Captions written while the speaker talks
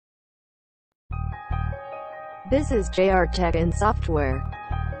This is JR Tech and Software.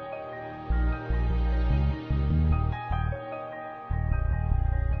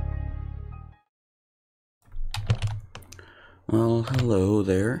 Well, hello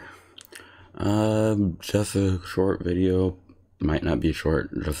there. Just a short video, might not be short,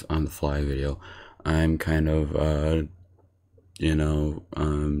 just on the fly video. I'm kind of,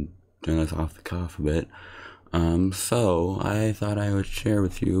 doing this off the cuff a bit. So I thought I would share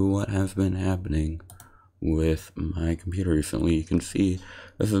with you what has been happening with my computer recently. You can see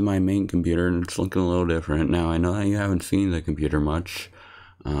this is my main computer and it's looking a little different. Now I know you haven't seen the computer much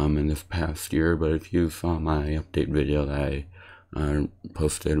in this past year, but if you saw my update video that I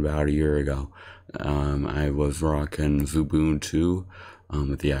posted about a year ago, I was rocking Xubuntu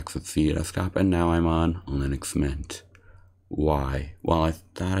with the XFC desktop, and now I'm on Linux Mint. Why? Well, I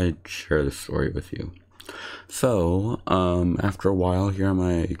thought I'd share the story with you. So, after a while here on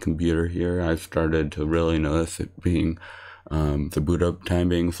my computer here, I started to really notice it being, the boot up time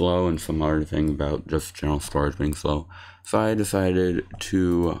being slow and some other things about just general storage being slow. So I decided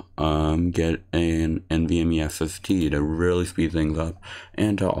to get an NVMe SSD to really speed things up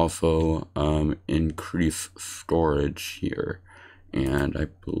and to also increase storage here. And I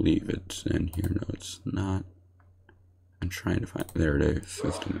believe it's in here. No, it's not. I'm trying to find, there it is,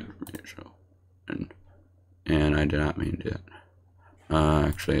 system information. And I did not mean to do that.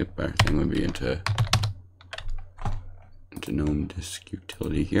 Actually, a better thing would be into GNOME disk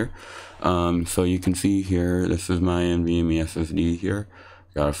utility here. So you can see here, this is my NVMe SSD here.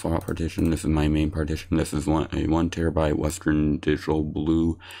 Got a file partition. This is my main partition. This is a 1 terabyte Western Digital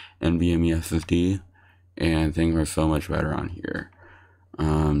Blue NVMe SSD, and things are so much better on here.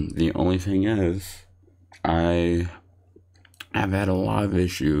 The only thing is, I have had a lot of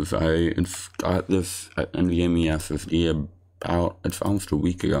issues. I got this NVMe SSD it's almost a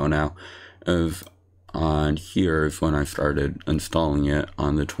week ago now. On here is when I started installing it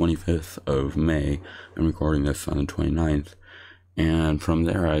on the 25th of May. I'm recording this on the 29th. And from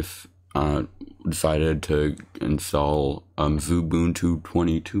there I've decided to install Xubuntu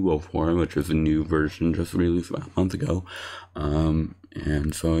 2204, which is a new version just released about a month ago.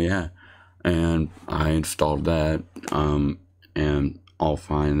 And so yeah, and I installed that, and all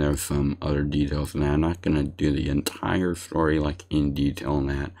fine. There's some other details in that. I'm not gonna do the entire story like in detail in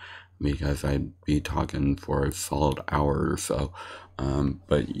that, because I'd be talking for a solid hour or so.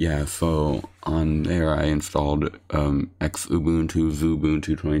 But yeah, so on there I installed Xubuntu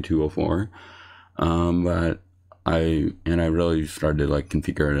 2204. But I really started like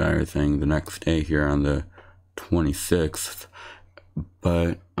configuring everything the next day here on the 26th.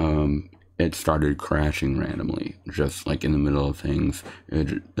 But it started crashing randomly, just like in the middle of things.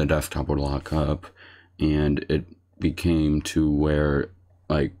 The desktop would lock up, and it became to where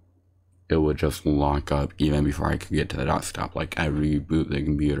like it would just lock up even before I could get to the desktop. Like I reboot the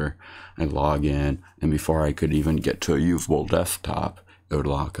computer, I log in, and before I could even get to a usable desktop, it would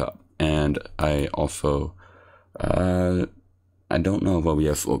lock up. And I also, I don't know if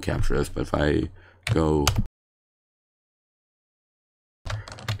OBS will capture this, but if I go,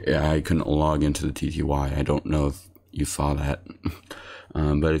 yeah, I couldn't log into the TTY. I don't know if you saw that,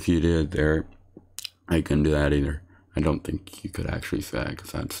 but if you did there, I couldn't do that either. I don't think you could actually see that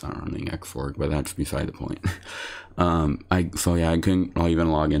because that's not running Xorg, but that's beside the point. So yeah, I couldn't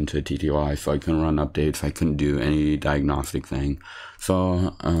even log into TTY, so I couldn't run updates. I couldn't do any diagnostic thing.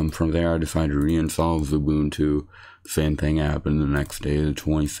 So from there, I decided to reinstall Xubuntu. Same thing happened the next day, the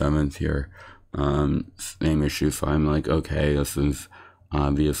 27th here. Same issue. So I'm like, okay, this is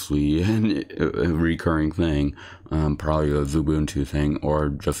obviously a recurring thing, probably a Xubuntu thing, or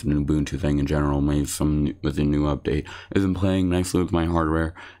just an Ubuntu thing in general. Maybe some with a new update isn't playing nicely with my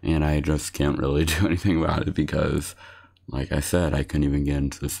hardware, and I just can't really do anything about it because, like I said, I couldn't even get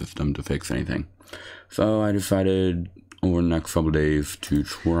into the system to fix anything. So I decided over the next couple days to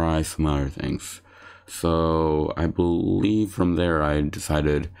try some other things. So I believe from there I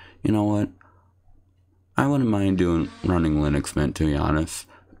decided, you know what, I wouldn't mind running Linux Mint, to be honest,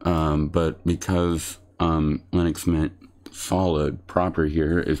 but because Linux Mint solid proper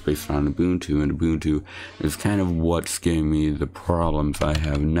here is based on Ubuntu, and Ubuntu is kind of what's giving me the problems I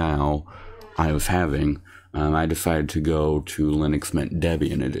have now. I was having, I decided to go to Linux Mint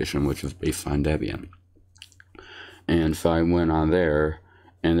Debian edition, which is based on Debian. And so I went on there,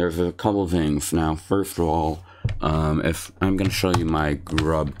 and there's a couple things. Now, first of all, if I'm going to show you my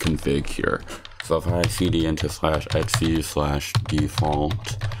grub config here. So if I cd into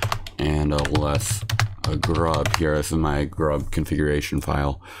 /etc/default and ls grub here, this is my grub configuration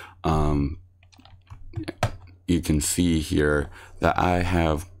file. You can see here that I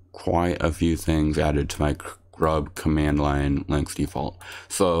have quite a few things added to my grub command line Linux default.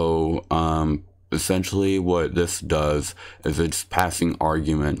 So essentially what this does is it's passing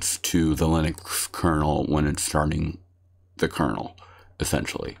arguments to the Linux kernel when it's starting the kernel,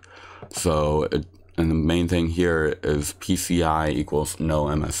 essentially. So and the main thing here is PCI equals no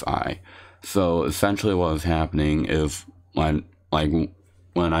MSI. So essentially what was happening is when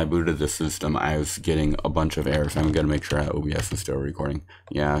I booted the system, I was getting a bunch of errors. I'm going to make sure that OBS is still recording.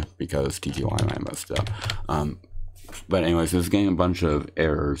 Yeah, because TTY I messed up. But anyways, it was getting a bunch of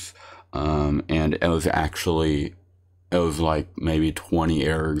errors. And it was like maybe 20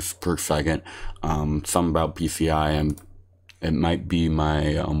 errors per second. Some about PCI, and it might be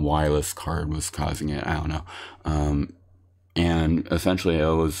my wireless card was causing it. I don't know. And essentially it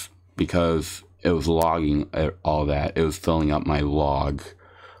was because it was logging all that. It was filling up my log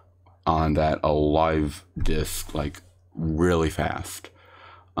on that a live disk like really fast.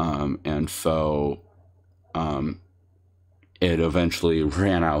 And so it eventually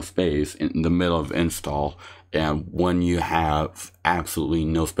ran out of space in the middle of install, and when you have absolutely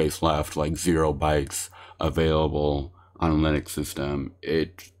no space left, like 0 bytes available on a Linux system,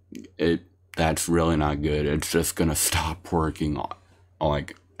 that's really not good. It's just gonna stop working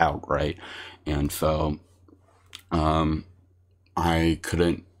like outright. And so I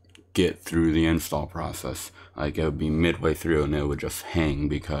couldn't get through the install process. Like it would be midway through and it would just hang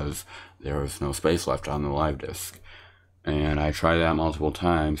because there was no space left on the live disk. And I tried that multiple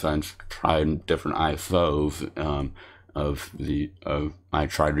times. I tried different ISOs I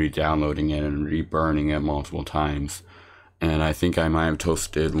tried re-downloading it and re-burning it multiple times. And I think I might have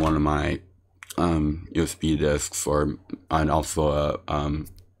toasted one of my USB disks and also a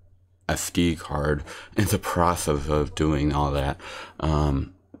SD card in the process of doing all that.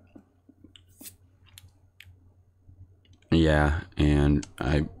 Yeah, and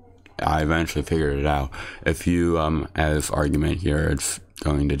I eventually figured it out. If you add this argument here, it's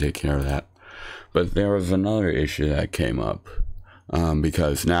going to take care of that. But there was another issue that came up,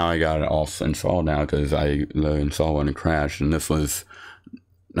 because now I got it all installed now, because the install wouldn't crash, and this was,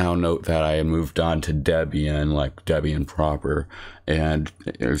 now note that I moved on to Debian, like Debian proper, and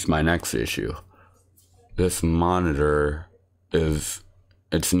here's my next issue. This monitor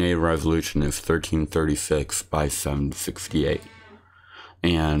its native resolution is 1336 by 768.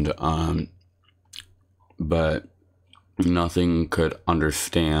 And but nothing could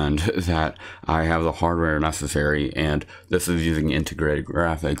understand that I have the hardware necessary, and this is using integrated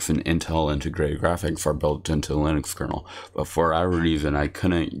graphics, and Intel integrated graphics are built into the Linux kernel. But for whatever reason, I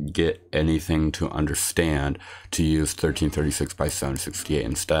couldn't get anything to understand to use 1336 by 768.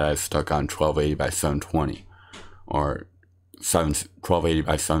 Instead, I was stuck on 1280 by 720, or 1280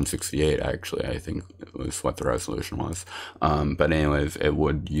 by 768, actually, I think was what the resolution was. But anyways, it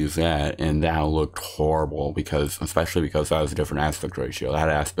would use that, and that looked horrible, especially because that was a different aspect ratio. That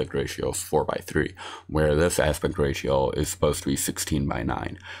aspect ratio is 4:3, where this aspect ratio is supposed to be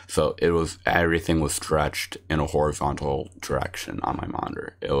 16:9. So everything was stretched in a horizontal direction on my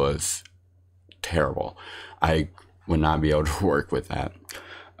monitor. It was terrible. I would not be able to work with that.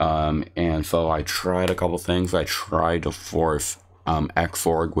 And so I tried a couple things. I tried to force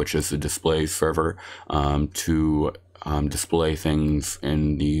Xorg, which is the display server, to display things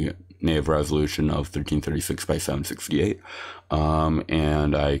in the native resolution of 1336 by 768.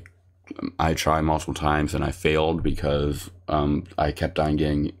 And I tried multiple times and I failed because I kept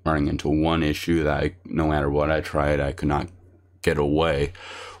on running into one issue that no matter what I tried, I could not get away,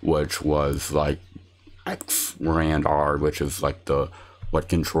 which was like xrand-r, which is like what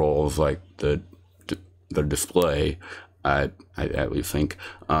controls like the display. I at least think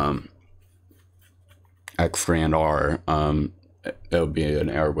xrand-r, it would be an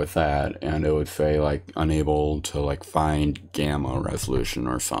error with that, and it would say like unable to like find gamma resolution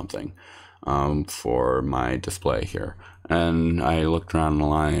or something for my display here. And I looked around the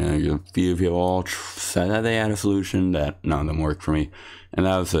line, and a few people all said that they had a solution, that none of them worked for me, and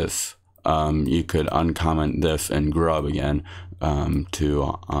that was this. You could uncomment this and grub again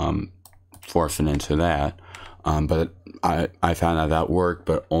to force it into that. But I found that worked,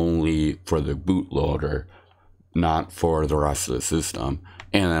 but only for the bootloader, not for the rest of the system.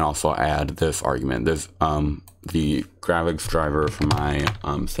 And then also add this argument. The graphics driver for my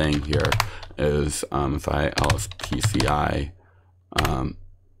thing here is if I lspci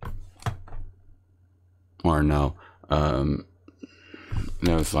or no,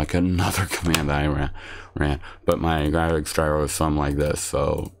 there was like another command that I ran, but my graphics driver was something like this.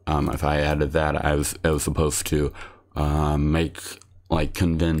 So if I added that, it was supposed to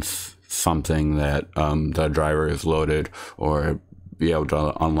convince something that the driver is loaded, or be able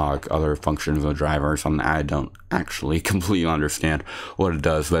to unlock other functions of the driver or something. I don't actually completely understand what it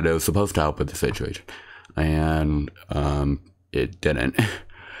does, but it was supposed to help with the situation, and it didn't.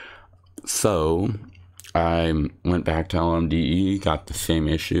 So I went back to LMDE, got the same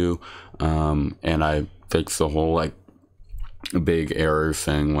issue, and I fixed the whole like big error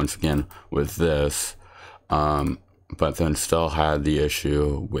thing once again with this, but then still had the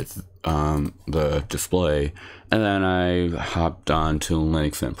issue with the display. And then I hopped on to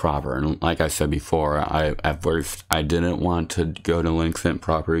Linux Mint proper, and like I said before, at first I didn't want to go to Linux Mint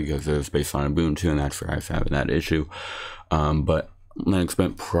proper because it was based on Ubuntu, and that's where I was having that issue. But Linux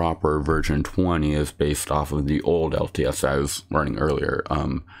Mint proper version 20 is based off of the old LTS I was running earlier.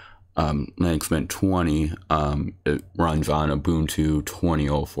 Linux Mint 20, it runs on Ubuntu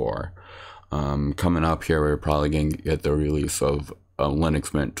 2004. Coming up here, we're probably going to get the release of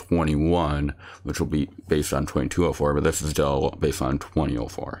Linux Mint 21, which will be based on 2204, but this is still based on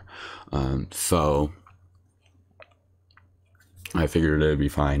 2004. So I figured it'd be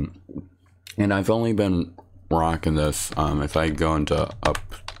fine. And I've only been rocking this. If I go into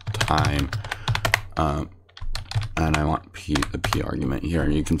uptime, and I want the P argument here,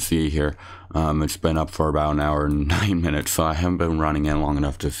 and you can see here, it's been up for about an hour and 9 minutes, so I haven't been running in long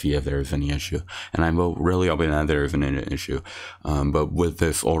enough to see if there's any issue, and I'm really hoping that there isn't an issue. But with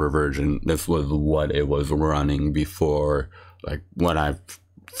this older version, this was what it was running before, like when I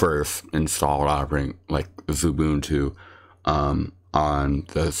first installed operating like Xubuntu on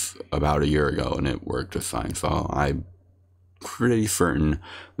this about a year ago, and it worked just fine. So I'm pretty certain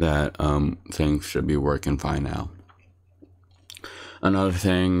that things should be working fine now. Another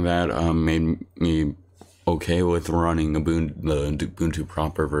thing that made me okay with running the Ubuntu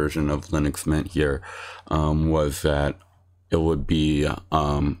proper version of Linux Mint here was that it would be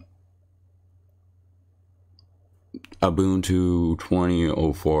Ubuntu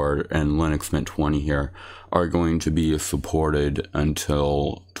 2004 and Linux Mint 20 here are going to be supported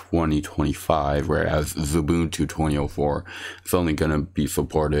until 2025, whereas Xubuntu 2004 is only going to be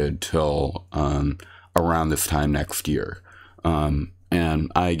supported till around this time next year.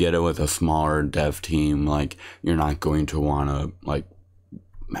 And I get it with a smaller dev team, like you're not going to want to like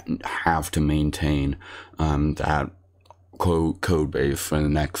have to maintain that code base for the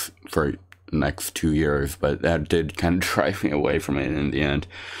next 2 years, but that did kind of drive me away from it in the end,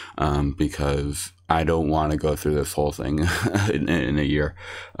 because I don't want to go through this whole thing in a year.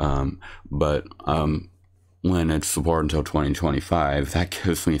 But when it's supported until 2025, that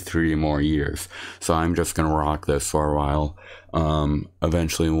gives me 3 more years. So I'm just going to rock this for a while.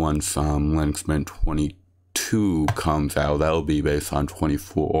 Eventually, once Linux Mint 22 comes out, that'll be based on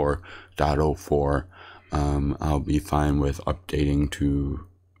 24.04. I'll be fine with updating to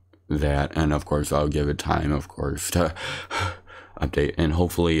that, and of course I'll give it time, of course, to update, and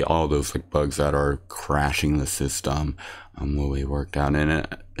hopefully all those like bugs that are crashing the system will be worked out. And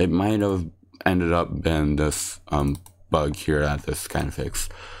it might have ended up being this bug here that this kind of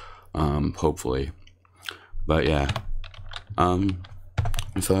fixed, hopefully. But yeah,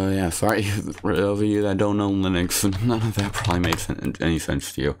 so yeah, sorry for those of you that don't know Linux, none of that probably makes any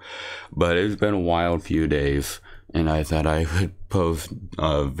sense to you, but it's been a wild few days, and I thought I would post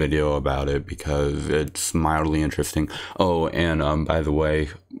a video about it because it's mildly interesting. Oh, and by the way,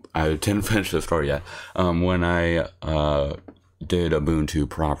 I didn't finish the story yet. When I did Ubuntu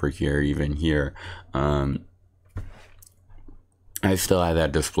proper here, even here, I still had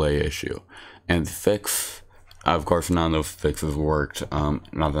that display issue. And the fix, of course, none of those fixes worked.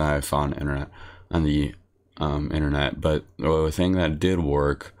 Not that I saw on the internet, but the thing that did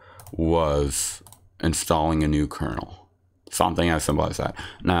work was installing a new kernel. Something as simple as that.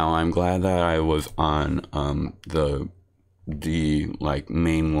 Now, I'm glad that I was on the like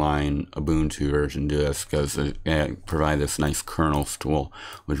mainline Ubuntu version to this, because it provides this nice kernel tool,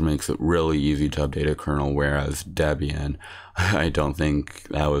 which makes it really easy to update a kernel, whereas Debian, I don't think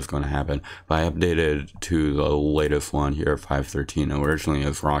that was going to happen. But I updated to the latest one here, 5.13. Originally I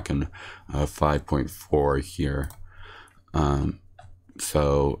was rocking 5.4 here.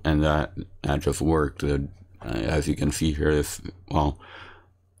 So, and that just worked. As you can see here,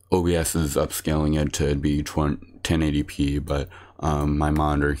 OBS is upscaling it to be 1080p, but my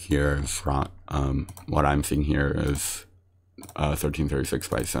monitor here is what I'm seeing here is 1336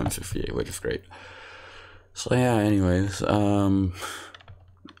 by 768, which is great. So yeah, anyways,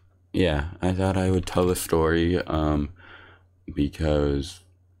 yeah, I thought I would tell the story, because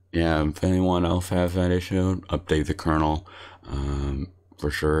yeah, if anyone else has that issue, update the kernel, for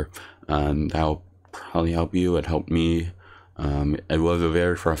sure. That'll probably help you. It helped me. It was a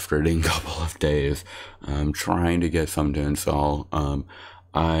very frustrating couple of days trying to get something to install.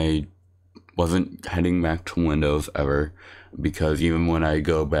 I wasn't heading back to Windows ever, because even when I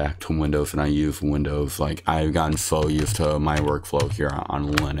go back to Windows and I use Windows, like, I've gotten so used to my workflow here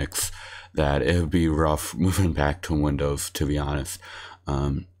on Linux that it would be rough moving back to Windows, to be honest.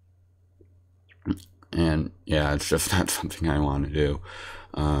 And yeah, it's just not something I want to do.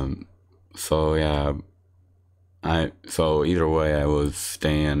 So yeah, so either way, I was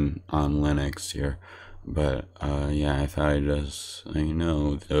staying on Linux here. But yeah, I thought I'd just let you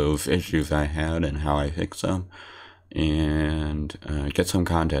know those issues I had and how I fixed them, and get some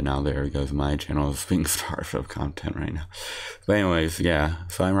content out there, because my channel is being starved of content right now. But anyways, yeah,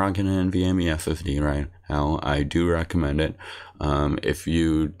 so I'm rocking an NVMe SSD right now. I do recommend it. If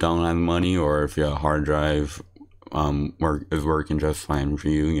you don't have money, or if your hard drive is working just fine for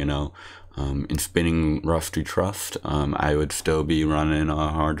you, you know, in spinning Rusty Trust, I would still be running a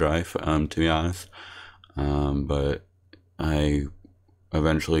hard drive, to be honest. But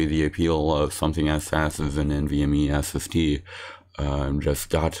eventually the appeal of something as fast as an NVMe SSD just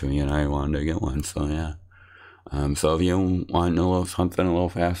got to me, and I wanted to get one. So yeah. So if you want something a little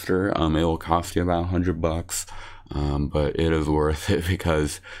faster, it will cost you about $100. But it is worth it,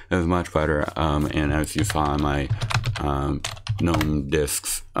 because it is much better. And as you saw on my GNOME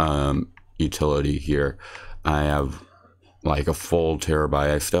disks utility here, I have like a full terabyte.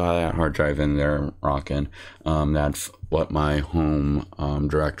 I still have that hard drive in there rocking. That's what my home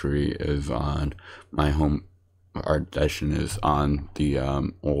directory is on. My home partition is on the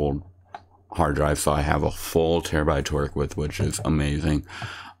old hard drive, so I have a full terabyte to work with, which is amazing.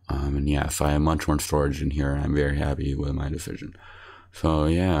 And yeah, so I have much more storage in here, and I'm very happy with my decision. So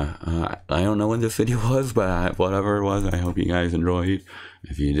yeah, I don't know what this video was, but whatever it was, I hope you guys enjoyed.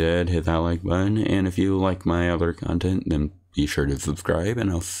 If you did, hit that like button, and if you like my other content, then be sure to subscribe, and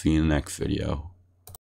I'll see you in the next video.